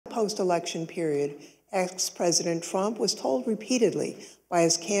post-election period, ex-President Trump was told repeatedly by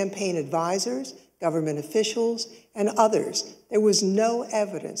his campaign advisors, government officials, and others there was no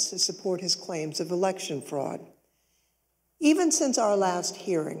evidence to support his claims of election fraud. Even since our last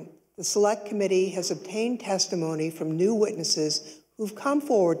hearing, the Select Committee has obtained testimony from new witnesses who've come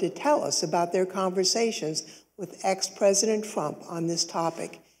forward to tell us about their conversations with ex-President Trump on this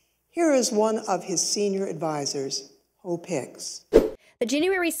topic. Here is one of his senior advisors, Hicks. The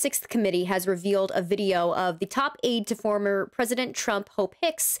January 6th committee has revealed a video of the top aide to former President Trump,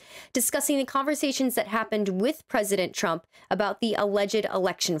 Hicks, discussing the conversations that happened with President Trump about the alleged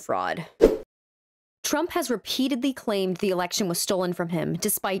election fraud. Trump has repeatedly claimed the election was stolen from him,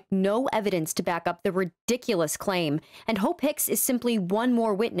 despite no evidence to back up the ridiculous claim, and Hicks is simply one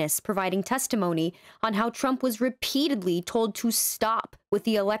more witness providing testimony on how Trump was repeatedly told to stop with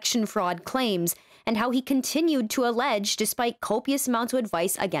the election fraud claims and how he continued to allege despite copious amounts of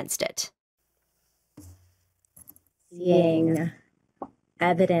advice against it. Seeing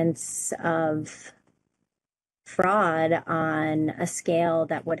evidence of fraud on a scale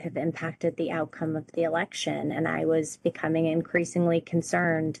that would have impacted the outcome of the election. And I was becoming increasingly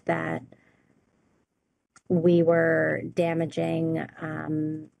concerned that we were damaging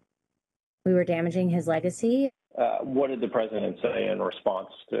his legacy. What did the president say in response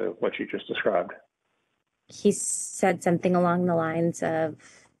to what you just described? He said something along the lines of,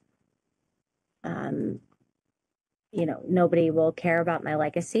 nobody will care about my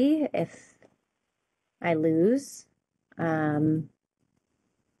legacy if I lose.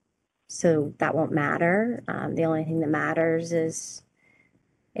 So that won't matter. The only thing that matters is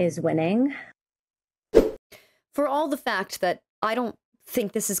winning. For all the fact that I don't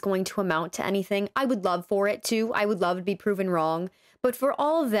think this is going to amount to anything, I would love for it to. I would love to be proven wrong. But for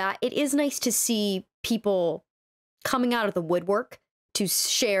all of that, it is nice to see people coming out of the woodwork to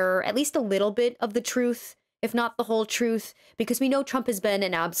share at least a little bit of the truth, if not the whole truth, because we know Trump has been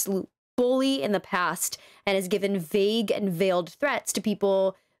an absolute bully in the past and has given vague and veiled threats to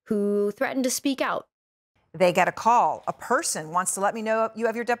people who threaten to speak out. They get a call. A person wants to let me know you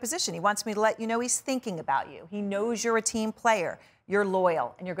have your deposition. He wants me to let you know he's thinking about you. He knows you're a team player. You're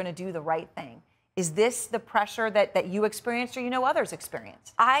loyal and you're going to do the right thing. Is this the pressure that you experienced or others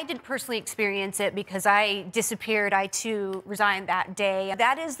experienced? I did personally experience it because I disappeared. I, too, resigned that day.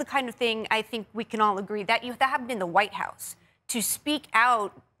 That is the kind of thing I think we can all agree that happened in the White House. To speak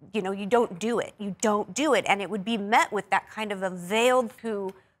out, you don't do it. You don't do it. And it would be met with that kind of a veiled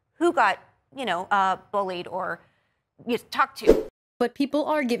who got, bullied or talked to. But people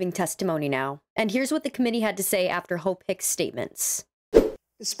are giving testimony now. And here's what the committee had to say after Hicks' statements.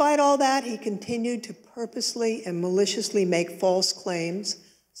 Despite all that, he continued to purposely and maliciously make false claims,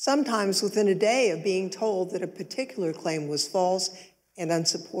 sometimes within a day of being told that a particular claim was false and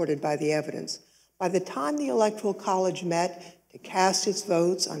unsupported by the evidence. By the time the Electoral College met to cast its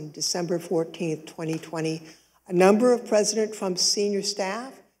votes on December 14th, 2020, a number of President Trump's senior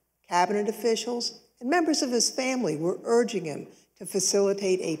staff, cabinet officials, and members of his family were urging him to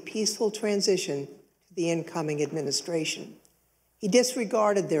facilitate a peaceful transition to the incoming administration. He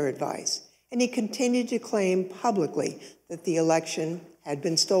disregarded their advice, and he continued to claim publicly that the election had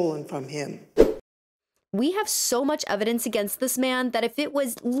been stolen from him. We have so much evidence against this man that if it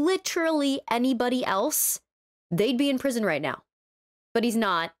was literally anybody else, they'd be in prison right now. But he's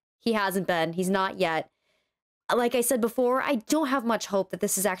not. He hasn't been. He's not yet. Like I said before, I don't have much hope that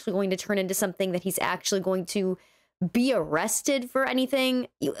this is actually going to turn into something that he's actually going to be arrested for anything.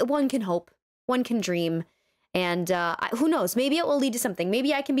 One can hope. One can dream. And who knows? Maybe it will lead to something.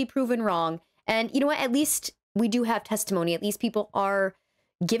 Maybe I can be proven wrong. And you know what? At least we do have testimony. At least people are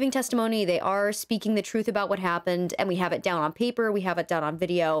giving testimony. They are speaking the truth about what happened. And we have it down on paper. We have it down on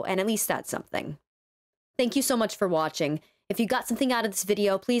video. And at least that's something. Thank you so much for watching. If you got something out of this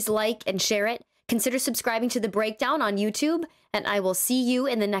video, please like and share it. Consider subscribing to The Breakdown on YouTube. And I will see you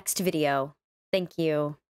in the next video. Thank you.